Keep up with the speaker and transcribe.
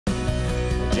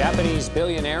Japanese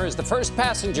billionaire is the first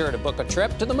passenger to book a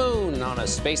trip to the moon on a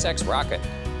SpaceX rocket.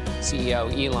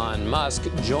 CEO Elon Musk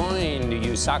joined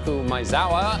Yusaku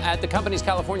Maezawa at the company's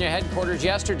California headquarters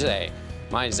yesterday.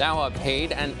 Maezawa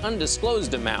paid an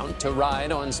undisclosed amount to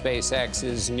ride on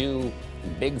SpaceX's new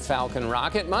Big Falcon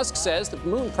Rocket. Musk says the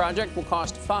moon project will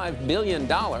cost $5 billion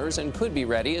and could be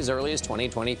ready as early as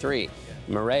 2023.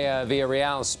 Mireya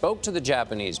Villarreal spoke to the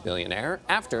Japanese billionaire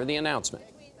after the announcement.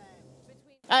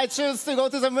 I choose to go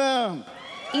to the moon.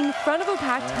 In front of a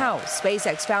packed house,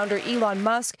 SpaceX founder Elon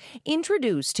Musk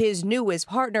introduced his newest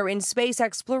partner in space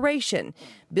exploration,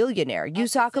 billionaire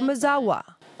Yusaku Maezawa.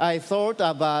 I thought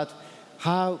about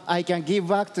how I can give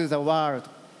back to the world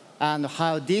and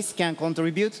how this can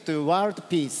contribute to world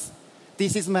peace.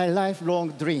 This is my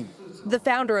lifelong dream. The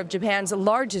founder of Japan's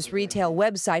largest retail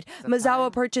website,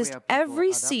 Maezawa purchased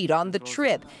every seat on the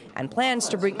trip and plans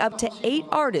to bring up to 8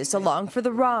 artists along for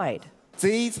the ride.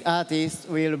 These artists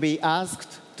will be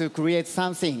asked to create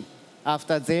something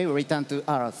after they return to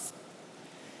Earth.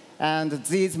 And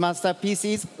these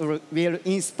masterpieces will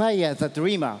inspire the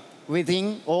dreamer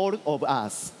within all of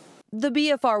us. The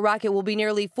BFR rocket will be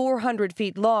nearly 400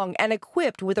 feet long and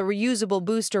equipped with a reusable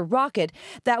booster rocket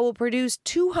that will produce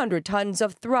 200 tons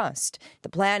of thrust. The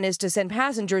plan is to send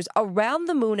passengers around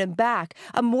the moon and back,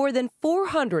 a more than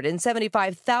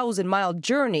 475,000-mile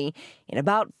journey in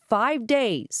about 5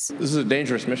 days. This is a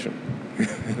dangerous mission.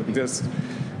 It's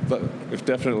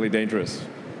definitely dangerous.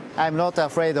 I'm not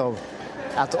afraid of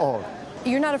at all.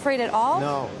 You're not afraid at all?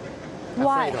 No.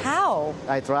 Why? How?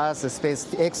 I trust the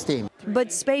SpaceX team. But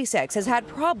SpaceX has had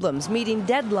problems meeting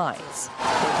deadlines.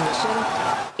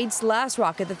 Its last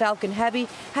rocket, the Falcon Heavy,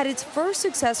 had its first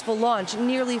successful launch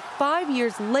nearly 5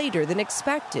 years later than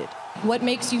expected. What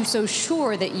makes you so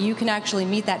sure that you can actually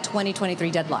meet that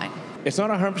 2023 deadline? It's not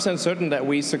 100% certain that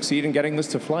we succeed in getting this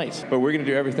to flight, but we're going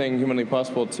to do everything humanly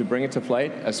possible to bring it to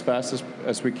flight as fast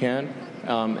as we can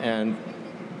and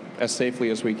as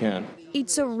safely as we can.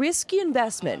 It's a risky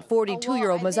investment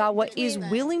 42-year-old Maezawa is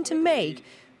willing to make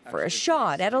for a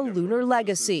shot at a lunar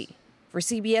legacy. For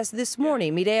CBS This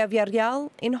Morning, Mireya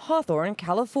Villarreal in Hawthorne,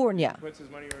 California.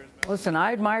 Listen,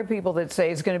 I admire people that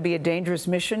say it's going to be a dangerous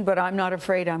mission, but I'm not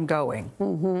afraid I'm going.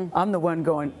 I'm the one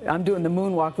going. I'm doing the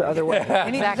moonwalk the other way.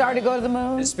 Any desire to go to the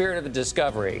moon? The spirit of the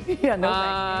discovery. Yeah, no.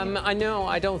 I know.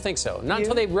 I don't think so. Not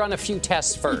until they run a few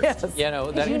tests first. Yes. You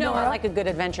know. I like a good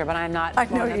adventure, but I'm not.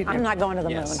 I'm not going to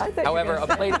the moon. However, a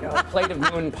plate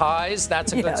of moon pies,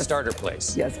 that's a good starter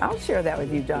place. Yes, I'll share that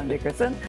with you, John Dickerson.